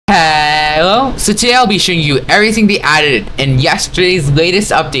video. So today I'll be showing you everything they added in yesterday's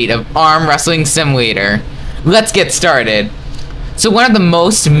latest update of Arm Wrestling Simulator. Let's get started. So one of the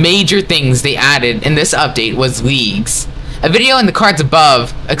most major things they added in this update was leagues. A video in the cards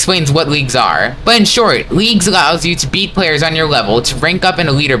above explains what leagues are, but in short, leagues allows you to beat players on your level to rank up in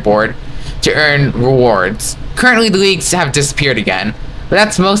a leaderboard to earn rewards. Currently the leagues have disappeared again, but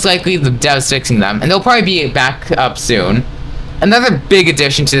that's most likely the devs fixing them, and they'll probably be back up soon. Another big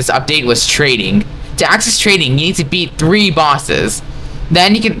addition to this update was trading. To access trading, you need to beat 3 bosses.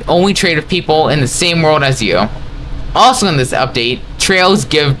 Then you can only trade with people in the same world as you. Also in this update, trails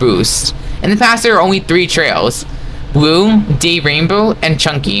give boosts. In the past there were only 3 trails: Blue, Day Rainbow, and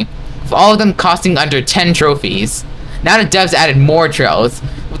Chunky, with all of them costing under 10 trophies. Now the devs added more trails,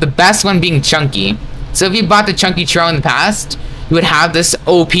 with the best one being Chunky. So if you bought the Chunky trail in the past, you would have this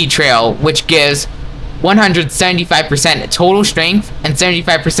OP trail, which gives 175% total strength and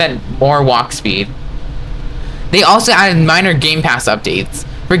 75% more walk speed. They also added minor Game Pass updates.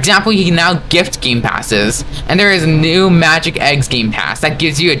 For example, you can now gift Game Passes, and there is a new Magic Eggs Game Pass that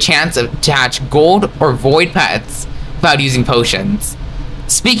gives you a chance to hatch gold or void pets without using potions.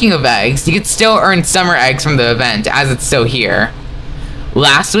 Speaking of eggs, you can still earn summer eggs from the event as it's still here.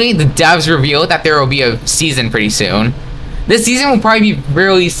 Lastly, the devs revealed that there will be a season pretty soon. This season will probably be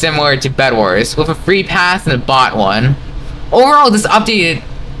really similar to Bed Wars, with a free pass and a bot one. Overall, this update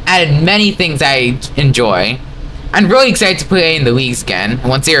added many things I enjoy. I'm really excited to play in the leagues again,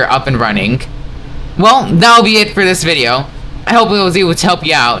 once they are up and running. Well, that'll be it for this video. I hope I was able to help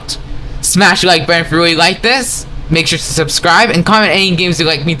you out. Smash the like button if you really like this. Make sure to subscribe and comment any games you'd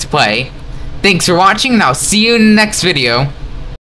like me to play. Thanks for watching, and I'll see you in the next video.